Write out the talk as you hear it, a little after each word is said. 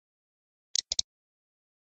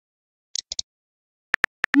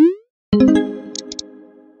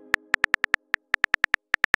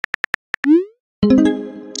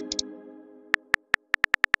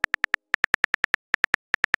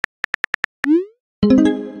Hello?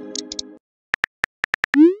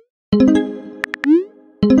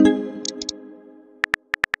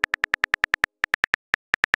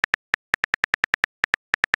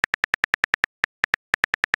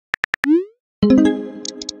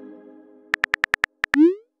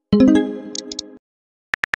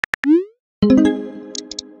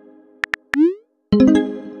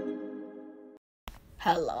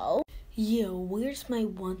 Yeah, where's my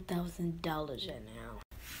 $1,000 at now?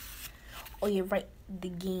 Oh, you're right, the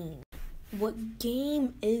game. What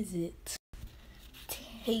game is it?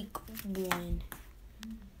 Take one.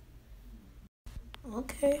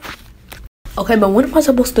 Okay. Okay, but what am I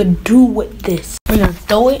supposed to do with this? We're gonna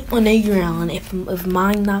throw it on the ground. If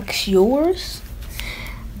mine knocks yours,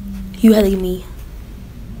 you have to give me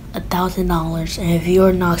 $1,000. And if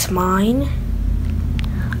yours knocks mine,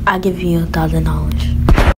 I give you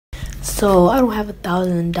 $1,000. So I don't have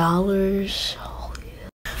 $1,000. Oh, yeah.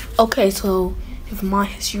 Okay, so if mine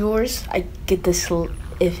hits yours, I get this.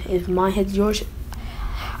 If mine hits yours,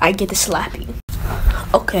 I get to slap you.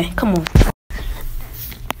 Okay, come on.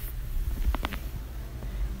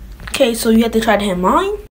 Okay, so you have to try to hit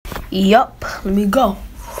mine. Yup. Let me go.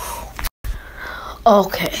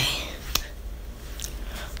 Okay.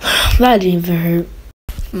 That didn't even hurt.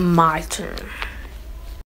 My turn.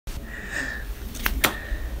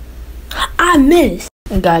 I missed.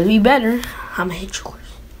 Gotta be better. I'ma hit yours.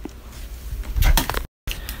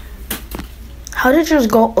 How did yours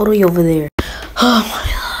go all the way over there? Oh my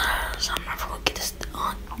god. So I'm never gonna get this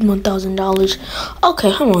 $1,000.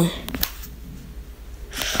 Okay, come on.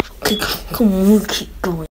 Okay, come on, we'll keep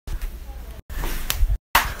going.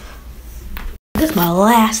 This is my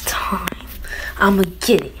last time. I'ma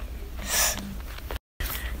get it.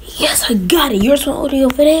 Yes, I got it. Yours went all the way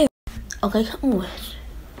over there. Okay, come on.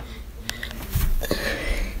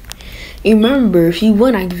 Remember, if you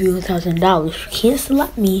win, I give you $1,000. You can't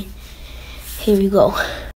slap me. Here we go.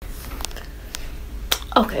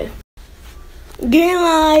 Okay. Green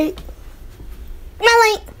light. Red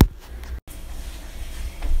light.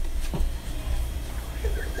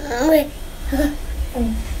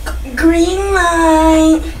 Green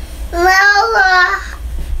light. Mama.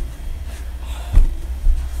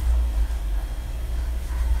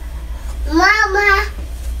 Mama.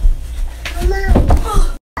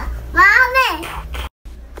 Mommy.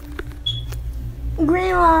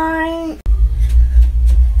 Green light.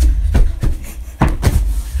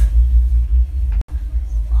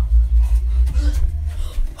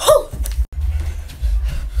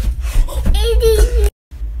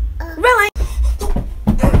 Red light.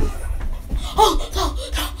 Oh,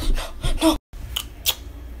 no.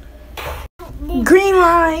 Green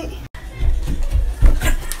light.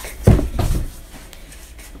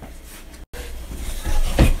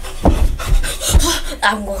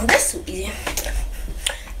 I'm going this way.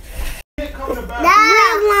 Red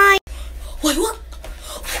light. Wait, what?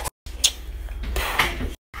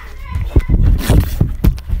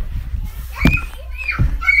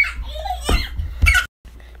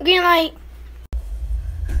 Green light.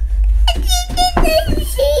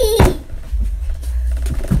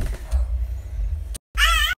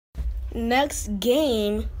 Next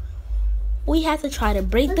game, we have to try to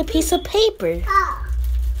break the piece of paper.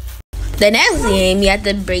 The next game, you have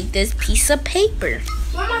to break this piece of paper.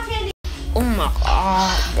 Oh my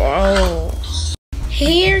god, bro.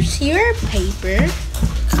 Here's your paper.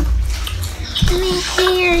 And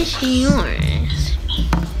here's yours.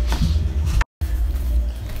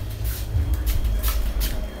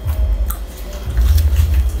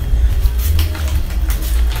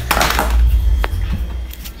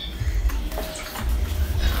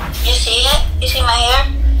 You see it? You see my hair?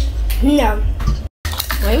 No.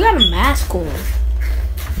 Why you got a mask on?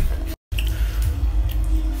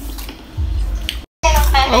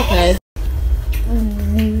 Okay.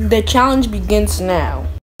 The challenge begins now.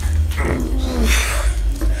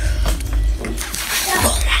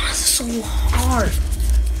 Oh, this is so hard.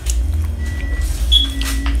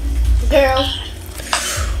 Girl.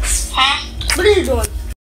 Huh? What are you doing?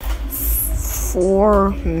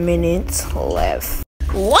 4 minutes left.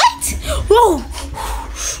 What? Whoa!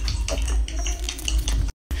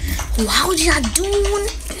 Why would you not doing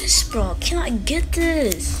this, bro? Can I get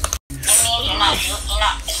this? It means you're not,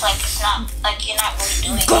 it's like you're not really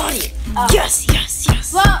doing it. Got it. Yes.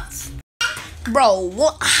 What? Bro,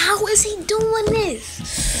 what? How is he doing this?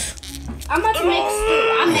 I'm about to make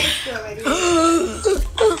stew. I made stew already.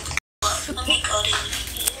 Let me go to you.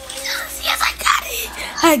 Yes, I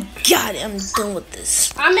got it. I'm done with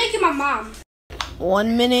this. I'm making my mom.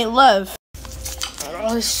 1 minute left.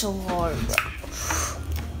 Oh, it's so hard, bro.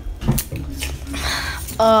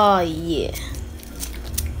 Oh, yeah.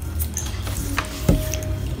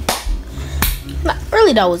 Not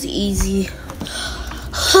really, that was easy.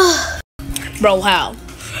 Bro, how?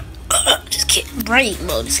 This can't break,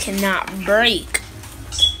 bro. This cannot break.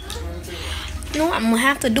 No, I'm gonna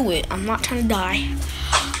have to do it. I'm not trying to die.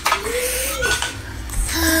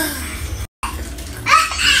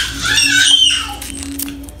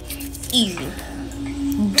 Easy.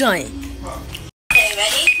 Done. Okay,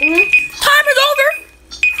 ready? Time is over.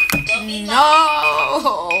 Don't be No.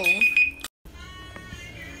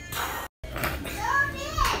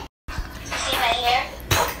 See my hair?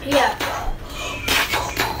 Yeah.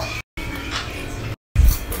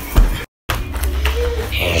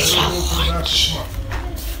 Here's your lunch.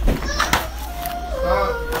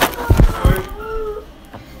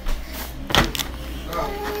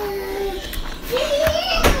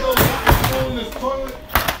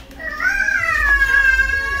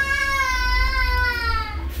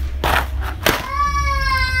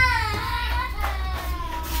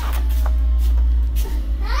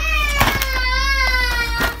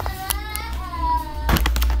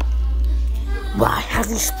 Why have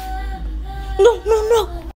you? No, no, no.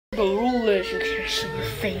 The rule is you can't show your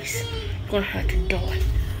face. You're gonna have to die.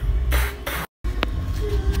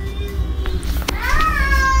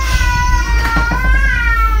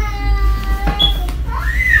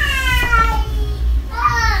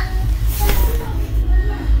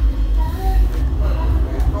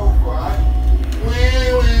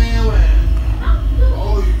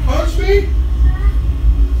 Oh, you punched me?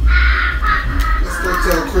 Let's go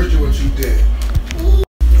tell Christian what you did.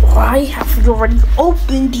 Why have you already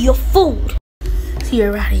opened your food? See,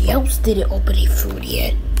 everybody else didn't open their food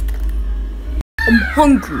yet. I'm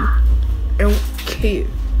hungry. I don't care.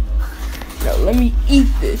 Now let me eat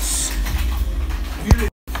this.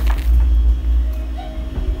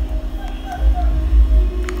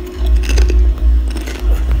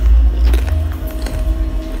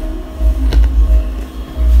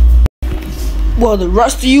 Well, the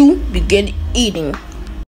rest of you begin eating.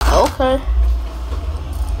 Okay.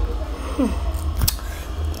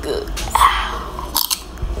 Good.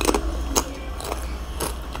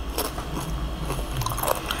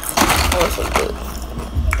 That's so good.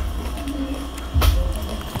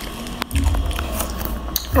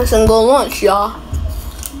 That's some good lunch, y'all.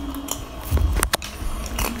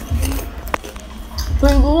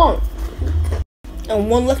 Pretty good lunch. And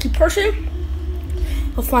one lucky person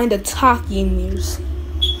will find a Taki in yours.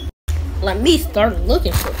 Let me start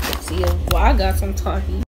looking for it. See, well, I got some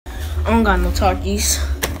Takis. I don't got no Takis.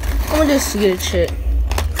 I'm gonna just get a chip.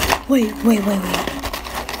 Wait.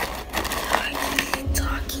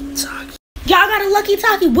 Taki. Y'all got a lucky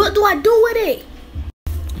Taki. What do I do with it?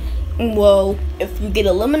 Well, if you get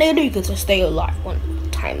eliminated, you can just stay alive one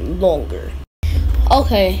time longer.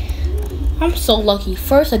 Okay. I'm so lucky.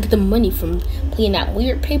 First, I get the money from playing that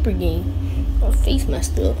weird paper game. My face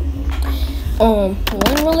messed up. One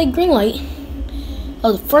really green light. I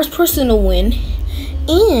was the first person to win,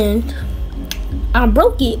 and I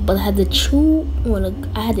broke it, but I had to chew on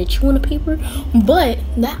the paper. But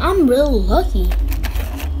I'm real lucky.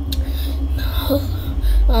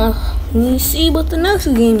 Let me see what the next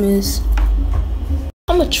game is.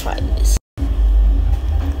 I'm gonna try this.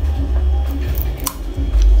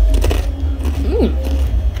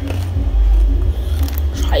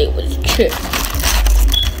 Try it with a chip.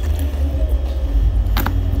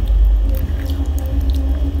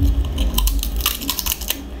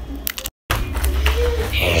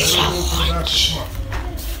 Here's your lunch.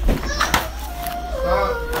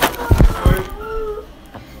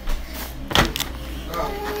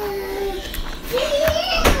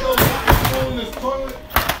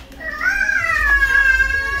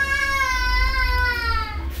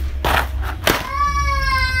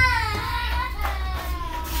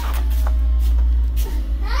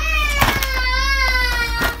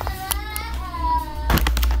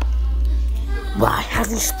 Why have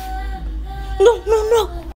you? No.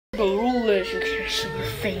 The rule is you can't show your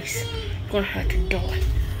face. You're gonna have to die.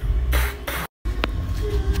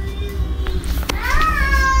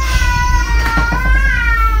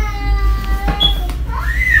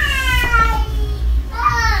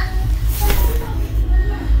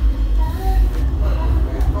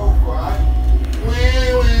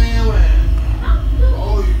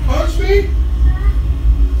 Oh, you punched me?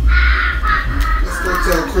 Let's go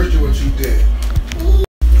tell Christian what you did.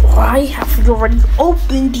 Why have you already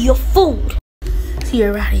opened your food? See,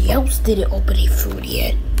 everybody else didn't open their food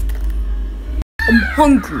yet. I'm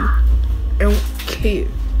hungry. I don't care.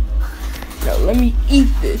 Now let me eat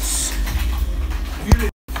this.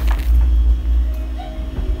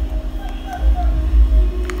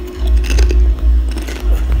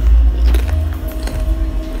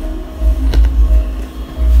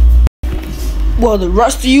 Well, the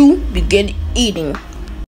rest of you begin eating.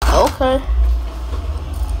 Okay.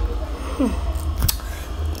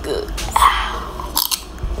 Good.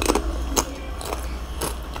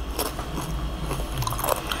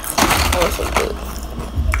 Oh, so good.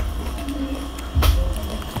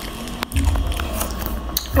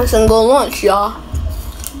 Let's go lunch, y'all.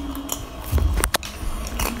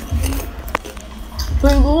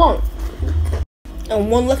 Let's go lunch. And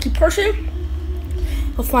one lucky person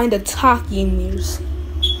will find a Taki in yours.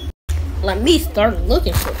 Let me start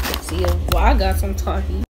looking for it. See if I got some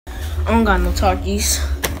Takis. I don't got no Takis.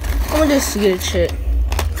 I'm gonna just get a check.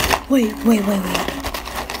 Wait.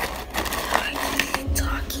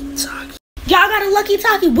 Taki. Y'all got a lucky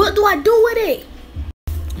Taki. What do I do with it?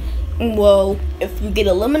 Well, if you get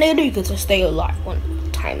eliminated, you get to stay alive one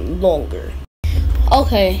time longer.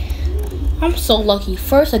 Okay. I'm so lucky.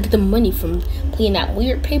 First, I get the money from playing that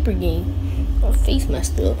weird paper game. My face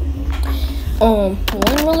messed up. One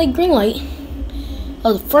really green light. I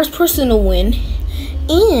was the first person to win,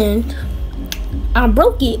 and I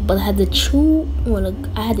broke it, but I had to chew on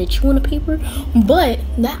the paper. But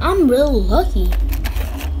I'm real lucky.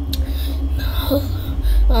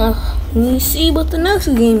 Let me see what the next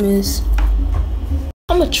game is.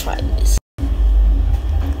 I'm gonna try this.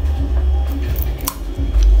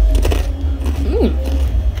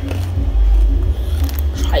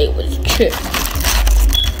 Try it with a chip.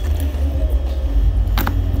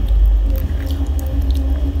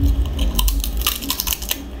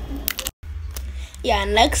 Yeah,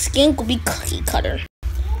 next game will be cookie cutter.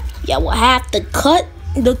 Yeah, we'll have to cut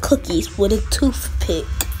the cookies with a toothpick.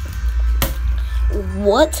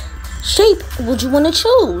 What shape would you want to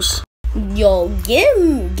choose? Yo, give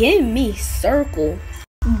me circle.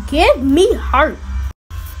 Give me heart.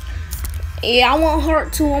 Yeah, I want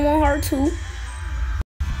heart too.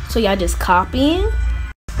 So y'all just copying?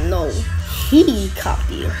 No, he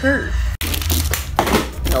copied her.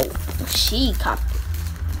 No, she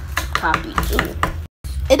copied too.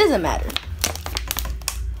 It doesn't matter.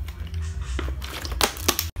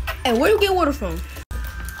 And where you get water from?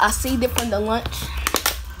 I see different than lunch.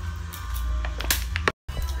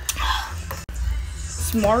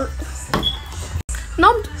 Smart.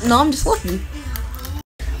 No, I'm just lucky.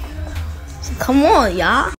 So come on,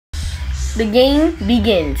 y'all. The game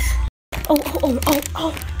begins. Oh.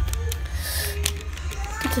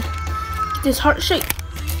 Get this heart shape.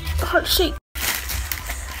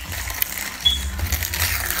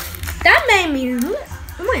 That made me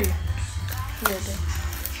win.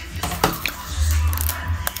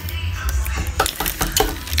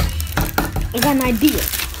 I got an idea.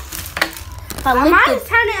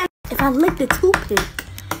 If I lick the toothpick,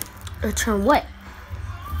 it'll turn wet.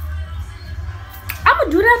 I'm gonna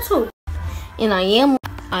do that too. And I am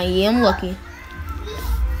lucky.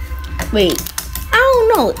 Wait, I don't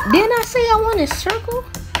know. Didn't I say I want a circle?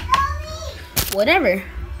 Whatever.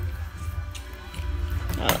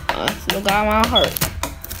 I still got my heart.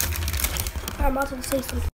 I'm about to say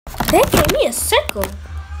something. They gave me a circle.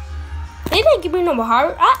 They didn't give me no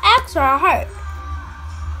heart. I asked for a heart.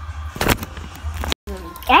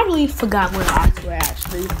 I really forgot what I asked for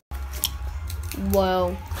actually.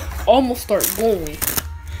 Well, almost start going.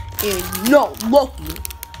 And no, lucky.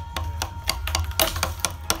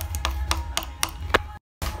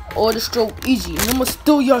 Or the stroke easy. And I'm gonna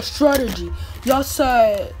steal your strategy. Y'all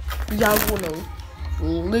said y'all wanna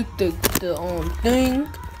lick the thing.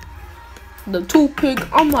 The toothpick.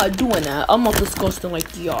 I'm not doing that. I'm not disgusting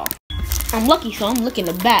like y'all. I'm lucky, so I'm looking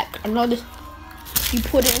the back. I know this. You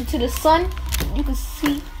put it into the sun, you can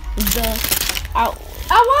see the out.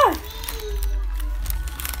 I won.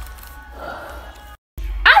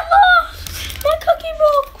 I lost. My cookie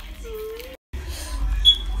broke.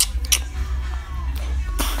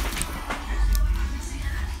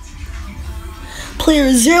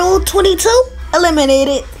 Player 022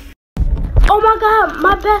 eliminated. Oh my god,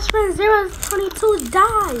 my best friend 022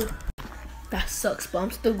 died. That sucks, but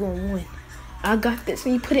I'm still gonna win. I got this.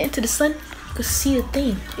 When you put it into the sun, you can see the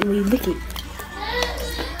thing and when you lick it.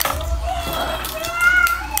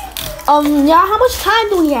 Y'all, how much time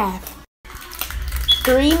do we have?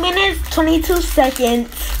 3 minutes, 22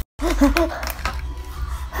 seconds. I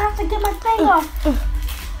have to get my thing off.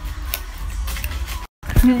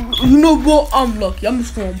 You know what? I'm lucky. I'm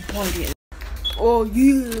just gonna party it. Oh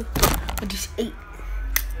yeah. I just ate.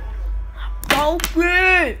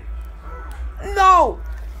 Open! No!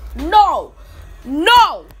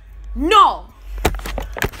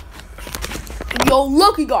 Yo,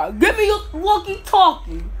 lucky guy, give me your lucky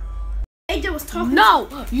talkie. AJ was talking. No,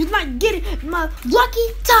 you're not getting my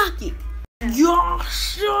lucky talkie. Yo,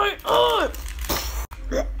 shut up.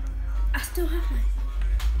 still have my.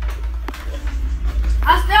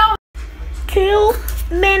 I still. 2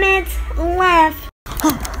 minutes left.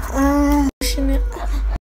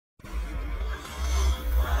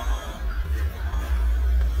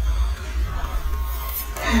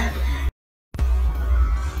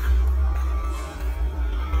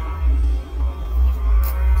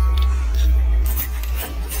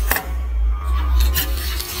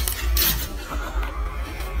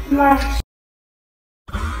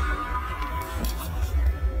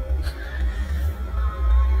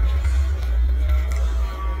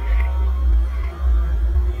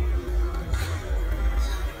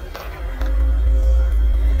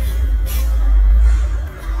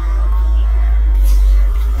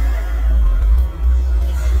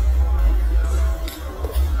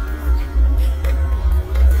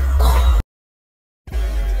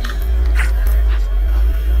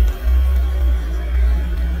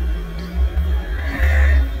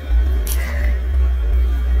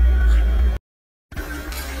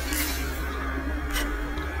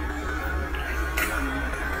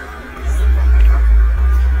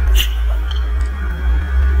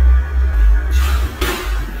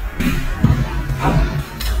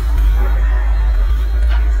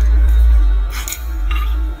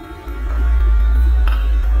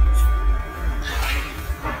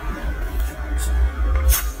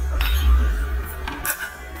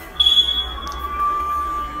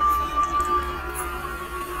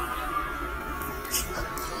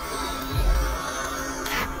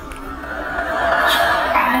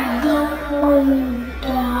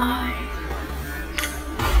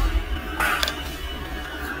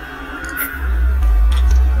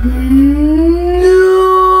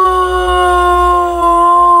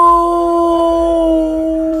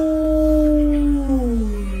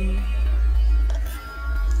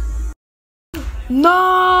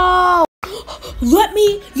 No! Let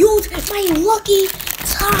me use my lucky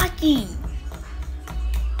Taki.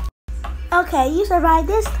 Okay, you survived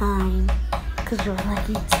this time. Because you're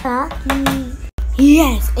lucky Taki.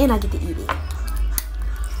 Yes, and I get to eat it.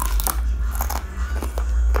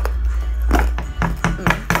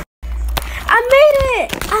 I made it!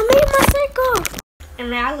 I made my circle. In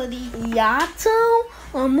reality, Yato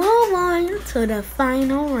will move on to the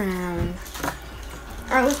final round.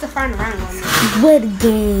 Alright, what's the final round one? Squid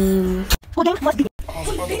game. What game? What game?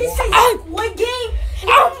 What game?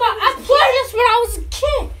 I played this when I was a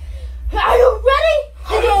kid. Are you ready?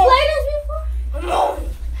 Did you play this before? No.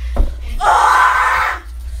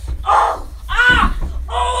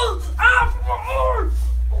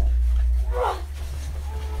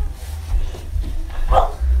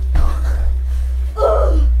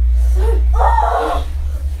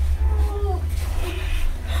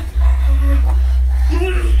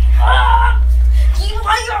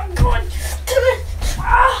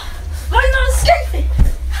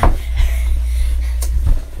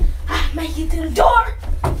 Make it to the door.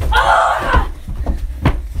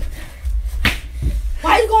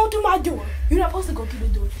 Why are you going through my door? You're not supposed to go through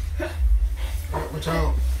the door. Watch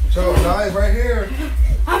out. Watch out. Guys, right here.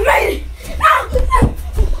 I made it.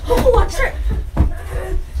 Oh, I tripped.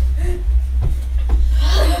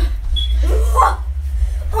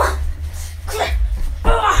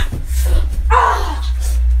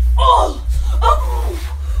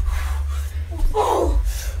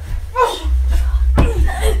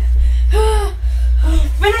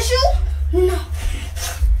 Finish you? No.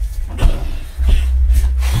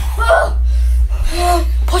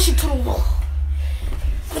 Push you to the wall.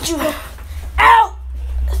 But you out.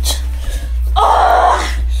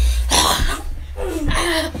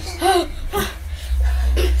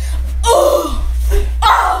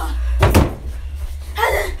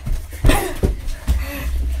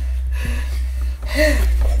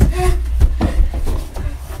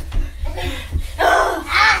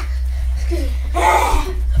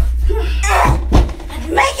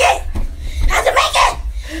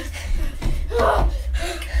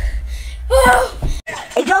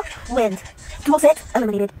 Wins. 206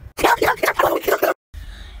 eliminated.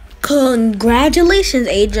 Congratulations,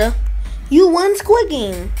 Aja. You won Squid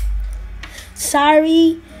Game.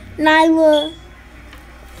 Sorry, Nyla,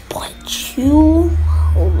 but you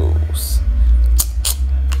lose.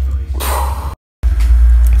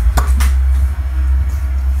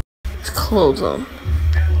 Close them.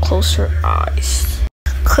 Close your eyes.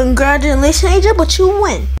 Congratulations, Aja, but you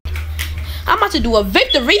win. I'm about to do a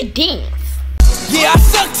victory dance. Yeah, I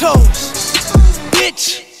suck toes,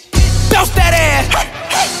 bitch.